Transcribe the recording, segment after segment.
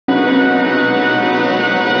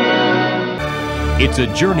It's a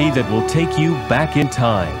journey that will take you back in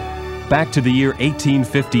time. Back to the year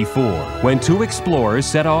 1854, when two explorers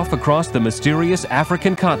set off across the mysterious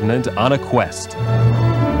African continent on a quest.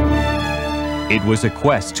 It was a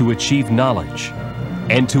quest to achieve knowledge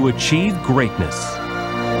and to achieve greatness.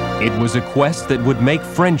 It was a quest that would make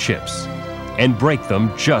friendships and break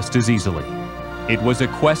them just as easily. It was a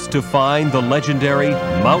quest to find the legendary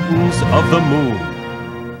Mountains of the Moon.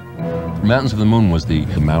 Mountains of the Moon was the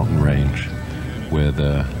mountain range where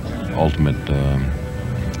the ultimate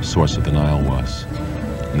source of the Nile was.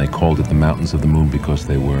 And they called it the Mountains of the Moon because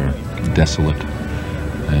they were desolate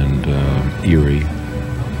and eerie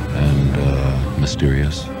and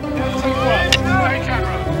mysterious.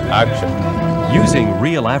 Action. Using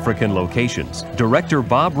real African locations, director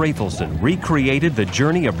Bob Rafelson recreated the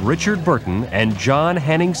journey of Richard Burton and John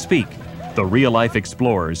Hanning Speke, the real-life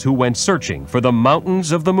explorers who went searching for the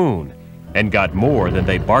Mountains of the Moon and got more than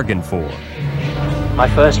they bargained for. My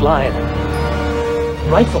first line.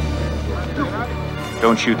 Rifle.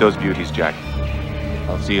 Don't shoot those beauties, Jack.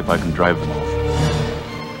 I'll see if I can drive them off.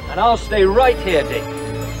 And I'll stay right here, Dick.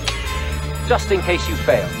 Just in case you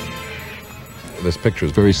fail. This picture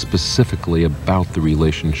is very specifically about the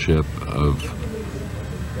relationship of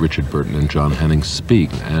Richard Burton and John Hanning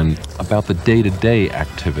Speke and about the day-to-day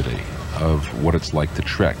activity of what it's like to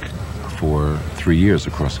trek for 3 years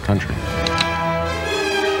across the country.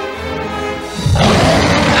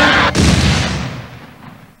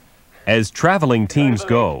 As traveling teams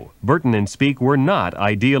go, Burton and Speke were not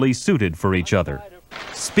ideally suited for each other.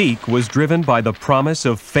 Speke was driven by the promise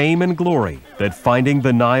of fame and glory that finding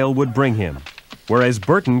the Nile would bring him, whereas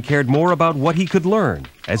Burton cared more about what he could learn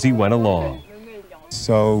as he went along.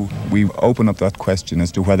 So we open up that question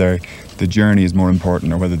as to whether the journey is more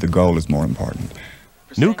important or whether the goal is more important.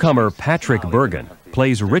 Newcomer Patrick Bergen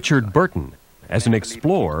plays Richard Burton as an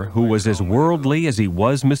explorer who was as worldly as he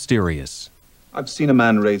was mysterious. I've seen a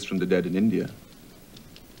man raised from the dead in India.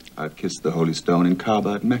 I've kissed the Holy Stone in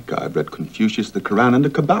Kaaba at Mecca. I've read Confucius, the Quran, and the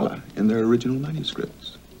Kabbalah in their original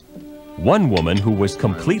manuscripts. One woman who was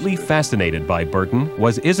completely fascinated by Burton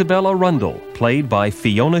was Isabel Arundel, played by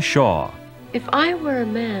Fiona Shaw. If I were a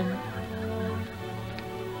man,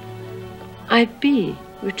 I'd be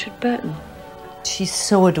Richard Burton. She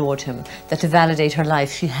so adored him that to validate her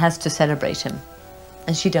life, she has to celebrate him.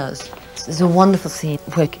 And she does. There's a wonderful scene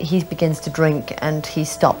where he begins to drink and he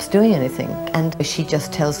stops doing anything. And she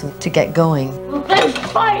just tells him to get going. Well, then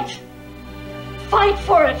fight! Fight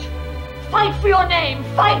for it! Fight for your name!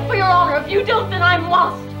 Fight for your honor! If you don't, then I'm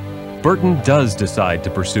lost! Burton does decide to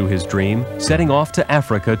pursue his dream, setting off to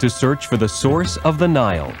Africa to search for the source of the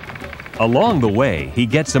Nile. Along the way, he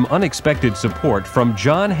gets some unexpected support from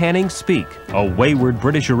John Hanning Speke, a wayward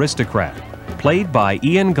British aristocrat, played by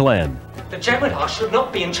Iain Glen. The Jem'hadar should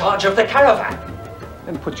not be in charge of the caravan.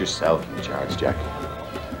 Then put yourself in charge, Jack.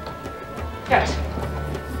 Yes.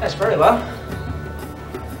 Yes, very well.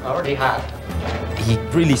 I already have. He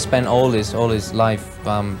really spent all his life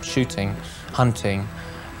shooting, hunting,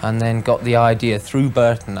 and then got the idea through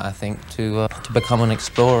Burton, I think, to become an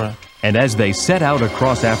explorer. And as they set out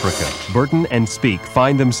across Africa, Burton and Speke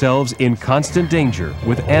find themselves in constant danger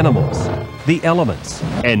with animals, the elements,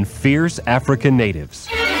 and fierce African natives.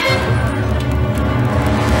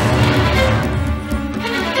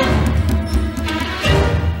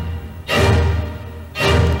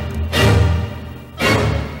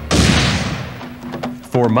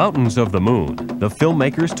 For Mountains of the Moon, the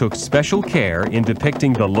filmmakers took special care in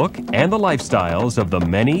depicting the look and the lifestyles of the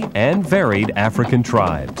many and varied African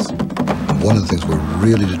tribes. One of the things we're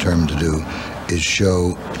really determined to do is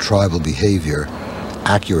show tribal behavior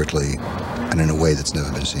accurately and in a way that's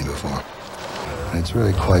never been seen before. And it's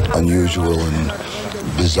really quite unusual and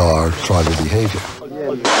bizarre tribal behavior.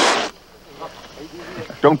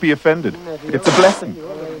 Don't be offended. It's a blessing.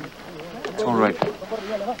 It's all right.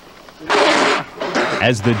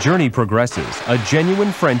 As the journey progresses, a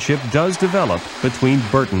genuine friendship does develop between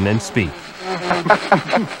Burton and Speke.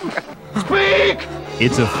 Speke!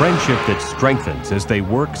 It's a friendship that strengthens as they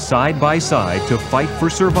work side by side to fight for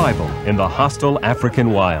survival in the hostile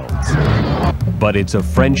African wilds. But it's a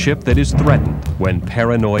friendship that is threatened when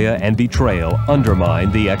paranoia and betrayal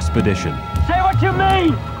undermine the expedition. Say what you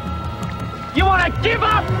mean! You want to give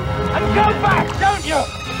up and go back, don't you?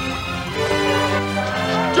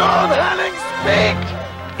 John Hanning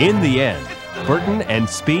Speke! In the end, Burton and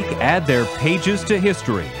Speke add their pages to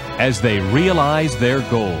history as they realize their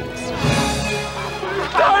goals.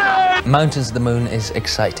 Mountains of the Moon is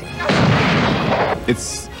exciting.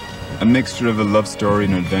 It's a mixture of a love story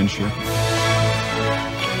and adventure.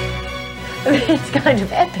 It's kind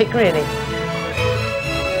of epic, really.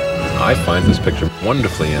 I find this picture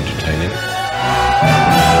wonderfully entertaining.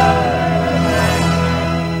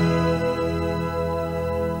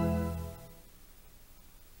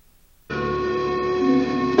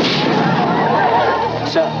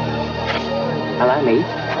 Sir, allow me.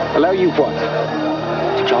 Allow you what?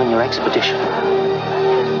 To join your expedition.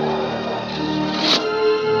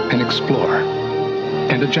 An explorer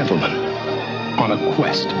and a gentleman on a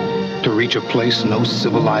quest to reach a place no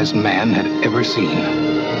civilized man had ever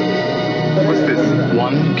seen. What's this?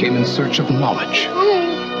 One came in search of knowledge.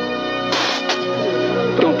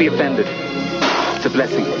 Don't be offended. It's a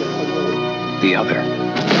blessing. The other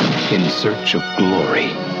in search of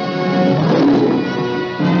glory.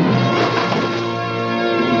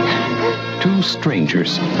 Two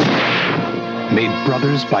strangers made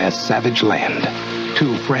brothers by a savage land.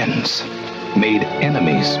 Two friends made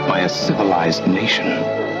enemies by a civilized nation.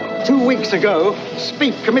 2 weeks ago,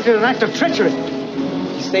 Speke committed an act of treachery.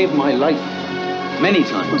 He saved my life many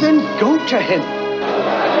times. Well, then go to him.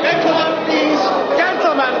 Gentlemen, please!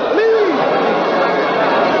 Gentlemen, please!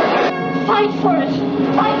 Fight for it!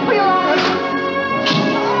 Fight for your honor!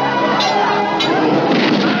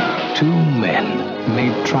 Two men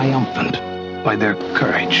made triumphant by their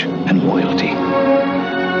courage and loyalty.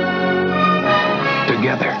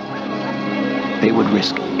 Together, they would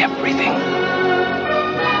risk everything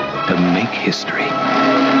to make history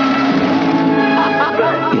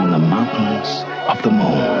in the mountains of the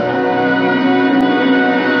moon.